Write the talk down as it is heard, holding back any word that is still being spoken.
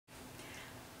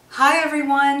Hi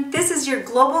everyone, this is your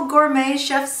global gourmet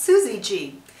Chef Suzy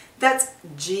G. That's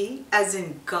G as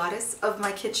in goddess of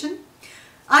my kitchen.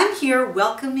 I'm here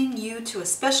welcoming you to a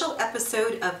special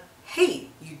episode of Hey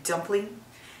You Dumpling.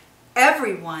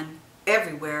 Everyone,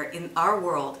 everywhere in our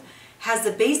world has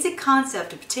the basic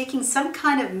concept of taking some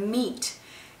kind of meat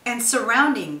and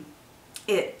surrounding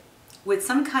it with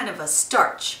some kind of a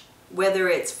starch, whether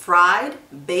it's fried,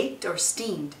 baked, or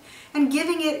steamed, and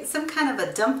giving it some kind of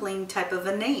a dumpling type of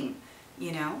a name, you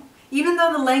know. Even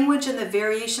though the language and the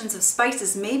variations of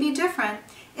spices may be different,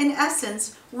 in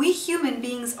essence, we human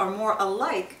beings are more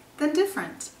alike than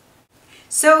different.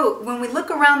 So when we look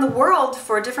around the world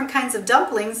for different kinds of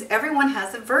dumplings, everyone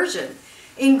has a version.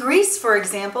 In Greece, for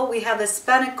example, we have the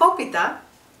spanakopita.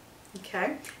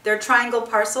 Okay, they're triangle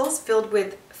parcels filled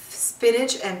with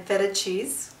spinach and feta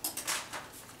cheese.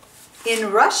 In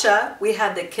Russia, we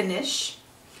have the knish,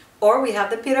 or we have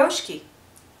the piroshki.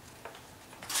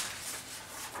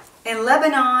 In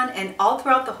Lebanon and all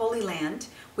throughout the Holy Land,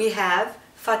 we have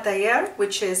fatayr,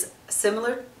 which is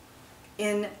similar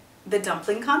in the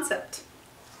dumpling concept.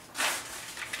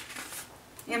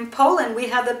 In Poland, we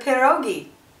have the pierogi.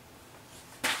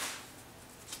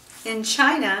 In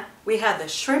China, we have the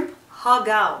shrimp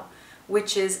hagao,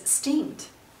 which is steamed.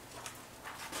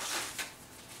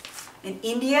 In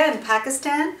India and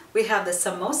Pakistan, we have the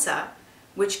samosa,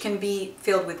 which can be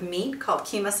filled with meat called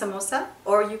keema samosa,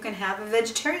 or you can have a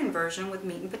vegetarian version with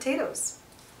meat and potatoes.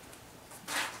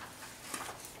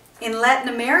 In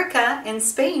Latin America, in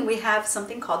Spain, we have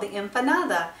something called the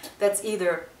empanada that's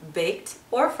either baked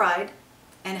or fried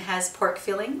and has pork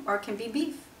filling or can be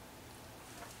beef.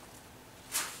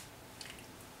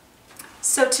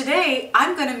 So today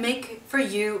I'm going to make for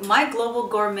you my global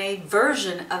gourmet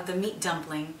version of the meat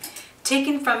dumpling,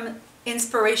 taken from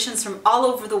inspirations from all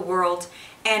over the world,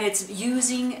 and it's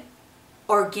using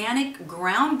organic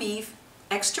ground beef,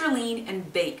 extra lean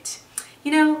and baked.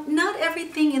 You know, not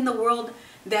everything in the world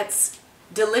that's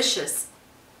delicious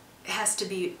has to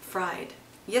be fried.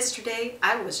 Yesterday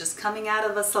I was just coming out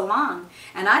of a salon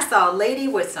and I saw a lady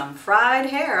with some fried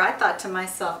hair. I thought to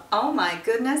myself, oh my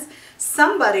goodness,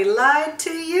 somebody lied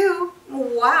to you.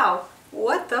 Wow,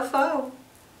 what the faux?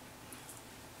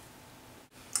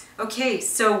 Okay,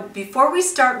 so before we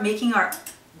start making our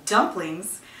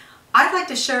dumplings, I'd like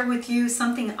to share with you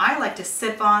something I like to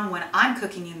sip on when I'm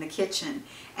cooking in the kitchen,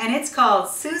 and it's called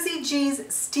Suzy G's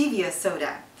Stevia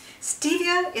Soda.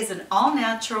 Stevia is an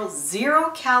all-natural,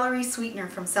 zero-calorie sweetener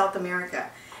from South America,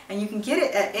 and you can get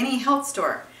it at any health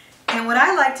store. And what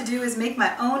I like to do is make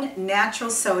my own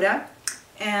natural soda,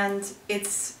 and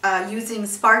it's using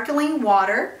sparkling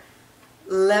water,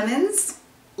 lemons,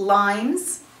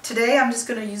 limes. Today I'm just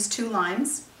going to use 2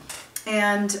 limes,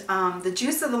 and the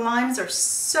juice of the limes are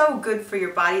so good for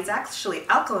your body. It's actually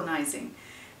alkalinizing,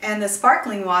 and the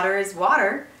sparkling water is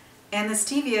water, and the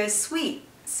stevia is sweet.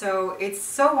 So it's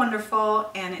so wonderful,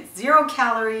 and it's 0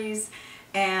 calories,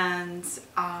 and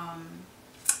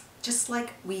just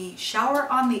like we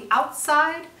shower on the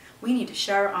outside, we need to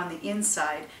shower on the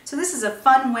inside. So this is a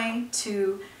fun way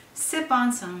to sip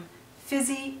on some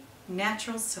fizzy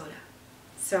natural soda.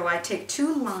 So I take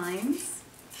 2 limes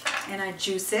and I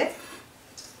juice it.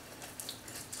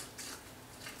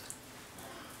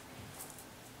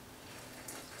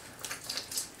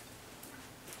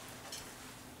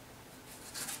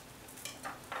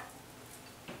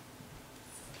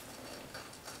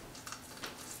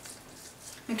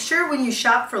 Make sure when you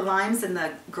shop for limes in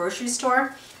the grocery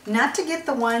store, not to get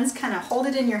the ones, kind of hold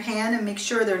it in your hand and make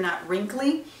sure they're not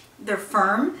wrinkly, they're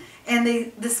firm. And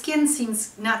the skin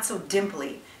seems not so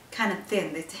dimply, kind of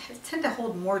thin. They tend to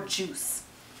hold more juice.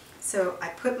 So I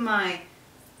put my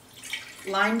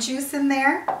lime juice in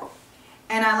there,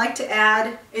 and I like to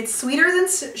add, it's sweeter than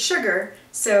sugar,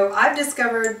 so I've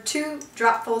discovered 2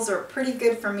 dropfuls are pretty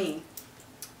good for me.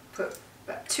 Put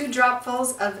about 2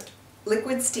 dropfuls of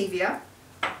liquid stevia,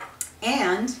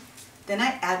 and then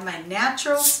I add my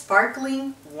natural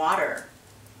sparkling water.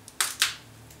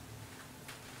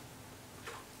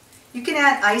 You can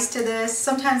add ice to this.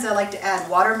 Sometimes I like to add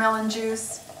watermelon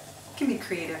juice. You can be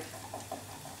creative.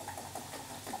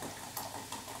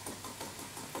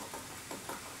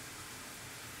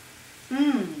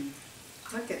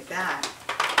 Look at that.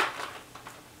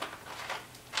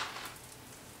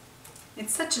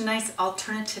 It's such a nice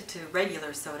alternative to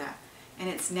regular soda, and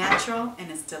it's natural and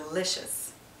it's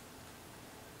delicious.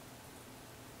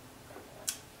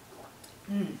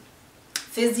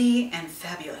 Fizzy and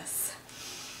fabulous.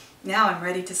 Now I'm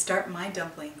ready to start my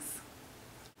dumplings.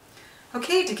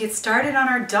 Okay, to get started on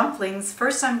our dumplings,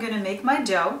 first I'm going to make my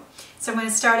dough. So I'm going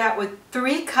to start out with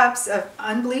 3 cups of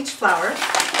unbleached flour.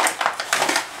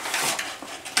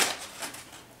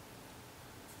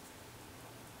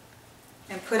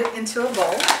 put it into a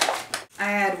bowl.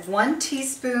 I add 1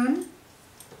 teaspoon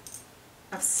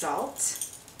of salt.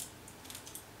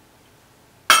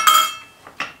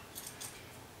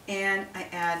 And I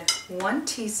add 1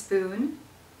 teaspoon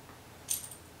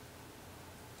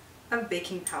of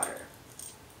baking powder.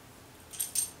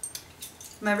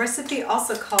 My recipe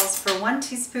also calls for 1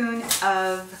 teaspoon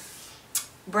of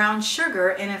brown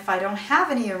sugar, and if I don't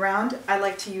have any around, I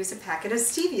like to use a packet of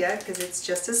stevia because it's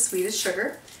just as sweet as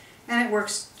sugar and it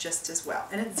works just as well.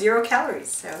 And it's 0 calories,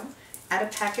 so add a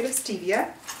packet of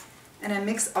stevia and I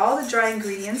mix all the dry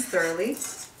ingredients thoroughly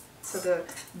so the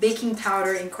baking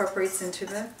powder incorporates into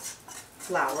the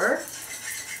flour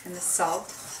and the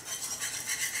salt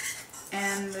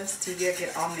and the stevia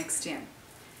get all mixed in.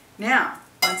 Now,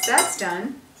 once that's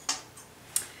done,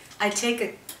 I take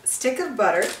a stick of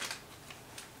butter,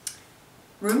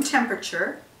 room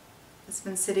temperature, it's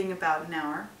been sitting about an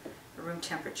hour at room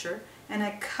temperature, and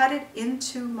I cut it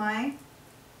into my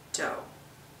dough,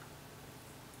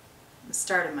 the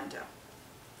start of my dough,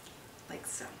 like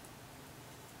so.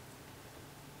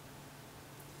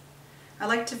 I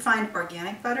like to find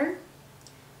organic butter.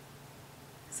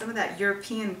 Some of that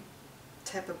European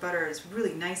type of butter is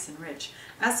really nice and rich.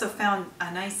 I also found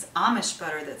a nice Amish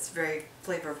butter that's very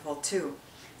flavorful too.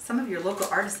 Some of your local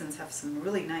artisans have some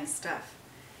really nice stuff.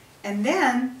 And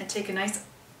then I take a nice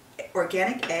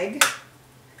organic egg.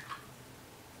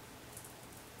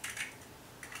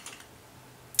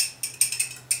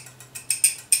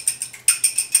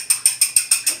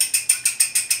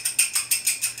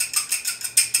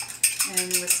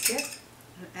 And whisk it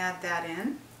and add that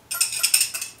in.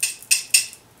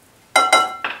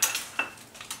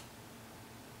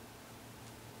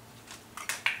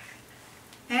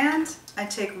 And I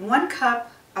take 1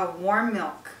 cup of warm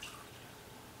milk.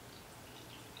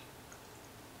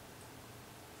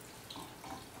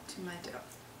 To my dough.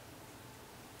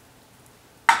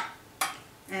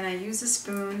 And I use a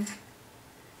spoon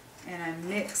and I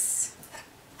mix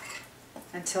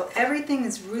until everything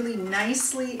is really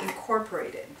nicely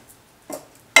incorporated.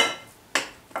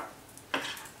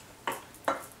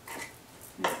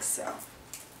 Like so.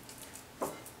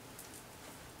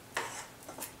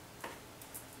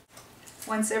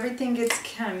 Once everything gets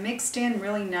kind of mixed in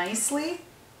really nicely,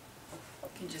 you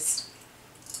can just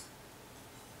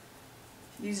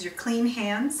use your clean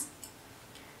hands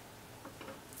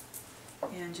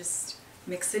and just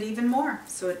mix it even more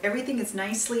so that everything is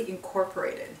nicely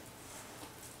incorporated.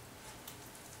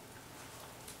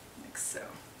 Like so.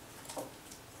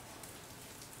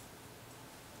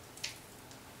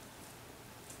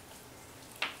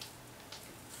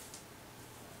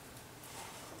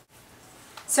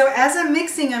 So as I'm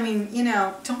mixing, I mean, you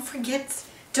know, don't forget,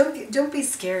 don't be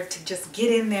scared to just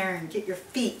get in there and get your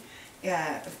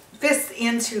fists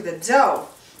into the dough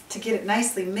to get it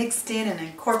nicely mixed in and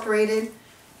incorporated,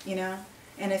 you know.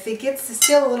 And if it gets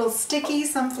still a little sticky,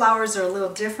 some flours are a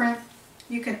little different.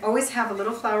 You can always have a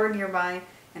little flour nearby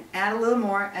and add a little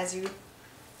more as you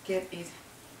get a,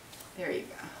 there you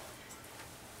go.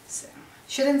 So,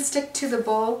 shouldn't stick to the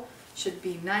bowl, should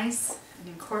be nice and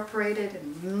incorporated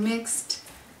and mixed.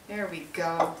 There we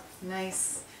go,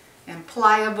 nice and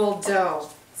pliable dough.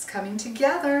 It's coming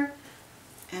together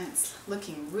and it's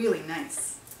looking really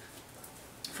nice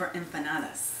for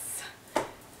empanadas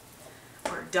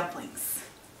or dumplings.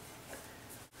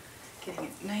 Getting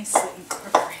it nicely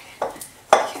incorporated.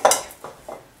 Okay.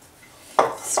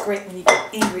 It's great when you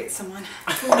get angry at someone.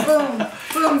 Boom, boom,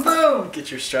 boom, boom. Get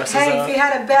your stresses out. Hey, out. if you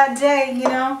had a bad day, you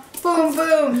know, boom,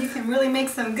 boom, you can really make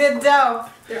some good dough.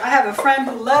 I have a friend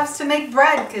who loves to make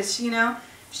bread because, you know,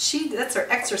 that's her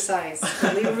exercise.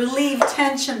 Relieve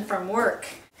tension from work.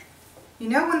 You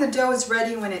know when the dough is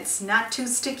ready, when it's not too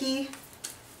sticky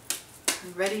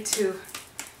and ready to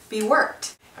be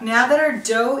worked. Now that our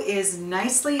dough is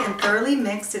nicely and thoroughly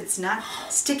mixed, it's not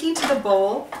sticking to the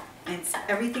bowl, and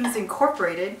everything's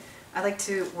incorporated, I like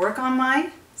to work on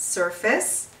my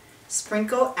surface,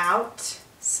 sprinkle out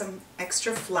some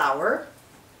extra flour,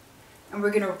 and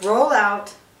we're going to roll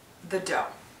out the dough.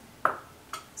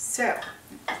 So,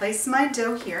 place my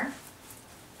dough here.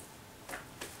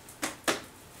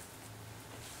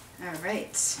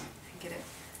 Alright, get it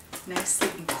nicely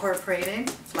incorporated,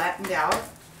 flattened out,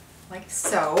 like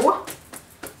so.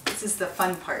 This is the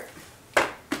fun part.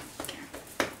 Okay.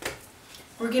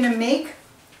 We're going to make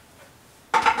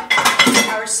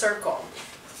our circle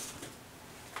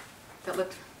that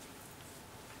looked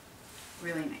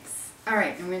really nice.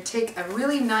 Alright, I'm going to take a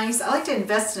really nice, I like to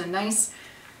invest in a nice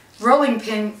rolling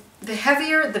pin. The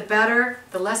heavier, the better,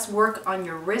 the less work on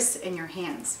your wrists and your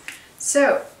hands.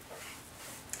 So,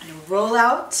 I'm going to roll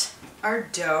out our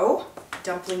dough,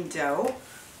 dumpling dough,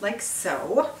 like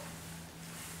so.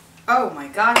 Oh my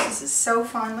gosh, this is so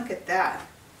fun. Look at that.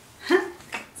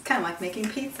 It's kind of like making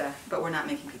pizza, but we're not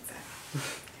making pizza.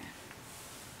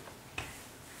 Okay.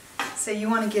 So you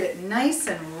want to get it nice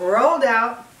and rolled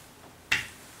out.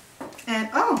 And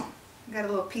oh, I got a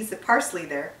little piece of parsley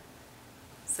there.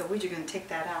 So we're going to take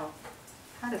that out.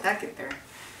 How did that get there?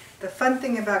 The fun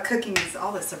thing about cooking is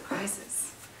all the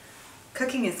surprises.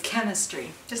 Cooking is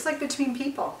chemistry, just like between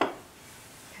people.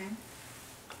 Okay.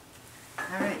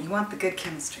 All right, you want the good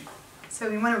chemistry. So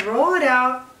we want to roll it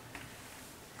out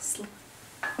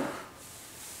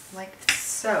like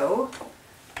so.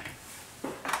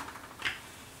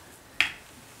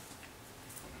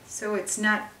 So it's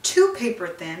not too paper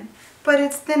thin, but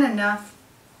it's thin enough.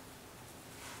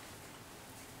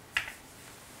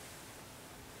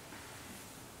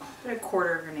 About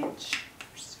 1/4 of an inch.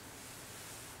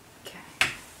 Okay.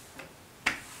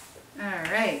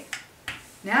 All right.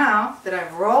 Now that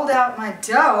I've rolled out my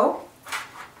dough,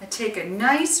 I take a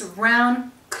nice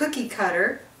round cookie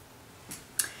cutter.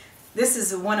 This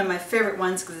is one of my favorite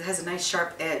ones because it has a nice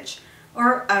sharp edge.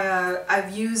 Or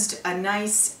I've used a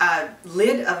nice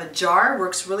lid of a jar,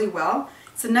 works really well.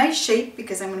 It's a nice shape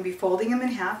because I'm going to be folding them in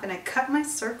half, and I cut my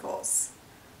circles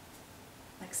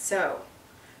like so.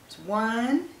 There's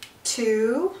 1,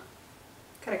 2,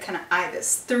 gotta kind of eye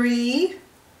this, 3,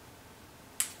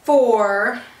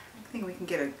 4, I think we can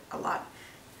get a lot,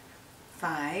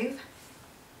 5,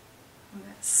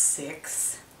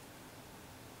 6,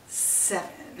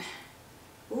 7,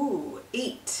 ooh,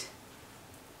 8,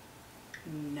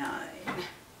 9,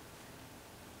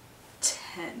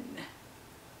 10,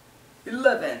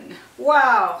 11.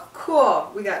 Wow,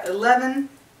 cool. We got 11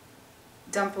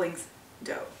 dumplings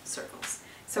dough circles.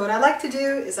 So what I like to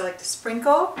do is I like to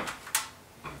sprinkle.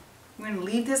 I'm going to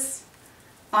leave this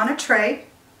on a tray.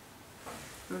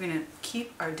 We're going to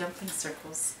keep our dumpling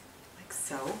circles like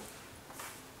so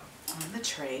on the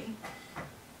tray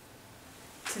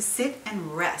to sit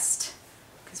and rest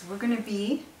because we're going to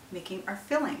be making our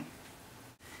filling.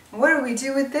 And what do we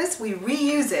do with this? We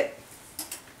reuse it.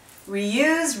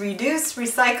 Reuse, reduce,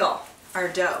 recycle our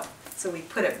dough. So we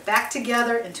put it back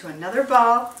together into another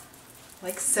ball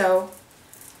like so.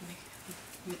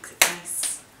 Mix it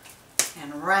nice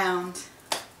and round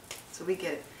so we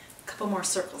get a couple more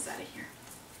circles out of here.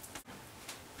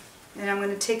 And I'm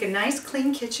going to take a nice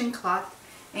clean kitchen cloth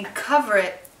and cover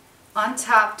it on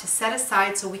top to set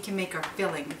aside so we can make our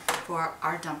filling for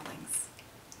our dumplings.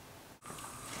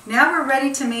 Now we're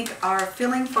ready to make our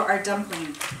filling for our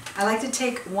dumpling. I like to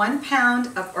take 1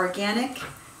 pound of organic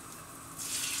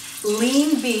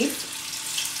lean beef.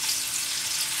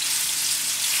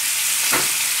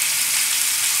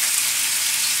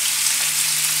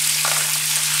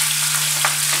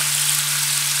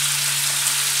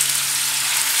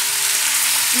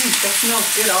 That smells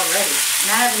good already.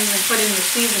 And I haven't even put in the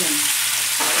seasoning.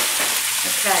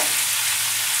 Okay.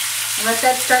 Let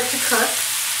that start to cook.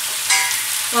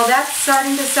 While that's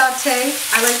starting to saute,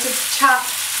 I like to chop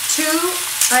 2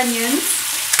 onions.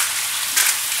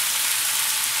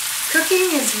 Cooking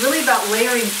is really about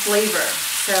layering flavor.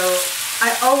 So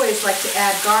I always like to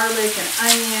add garlic and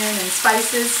onion and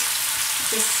spices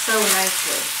just so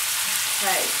nicely.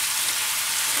 Okay.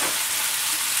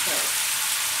 So,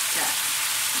 yeah.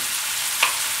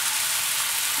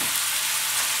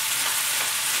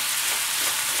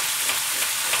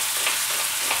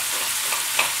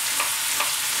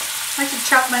 I like to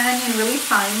chop my onion really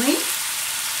finely.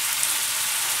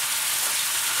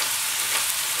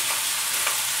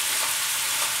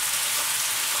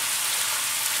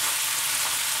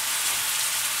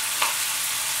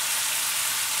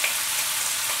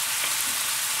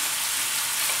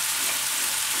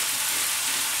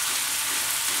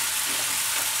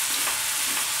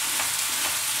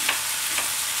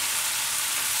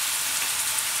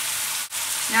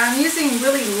 Now I'm using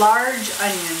really large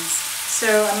onions,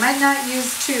 so I might not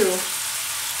use 2,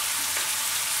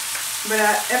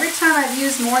 but every time I've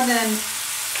used more than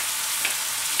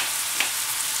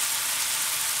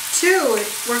 2, it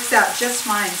works out just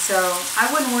fine, so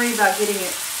I wouldn't worry about getting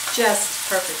it just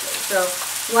perfectly. So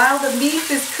while the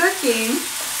beef is cooking,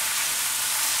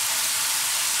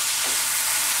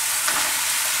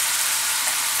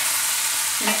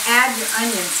 I'm going to add your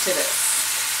onions to this.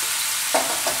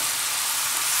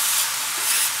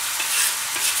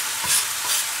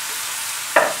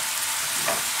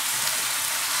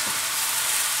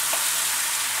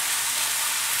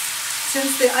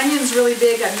 Since the onion's really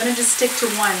big, I'm going to just stick to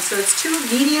 1. So it's 2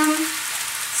 medium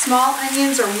small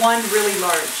onions or 1 really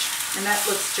large. And that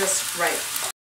looks just right.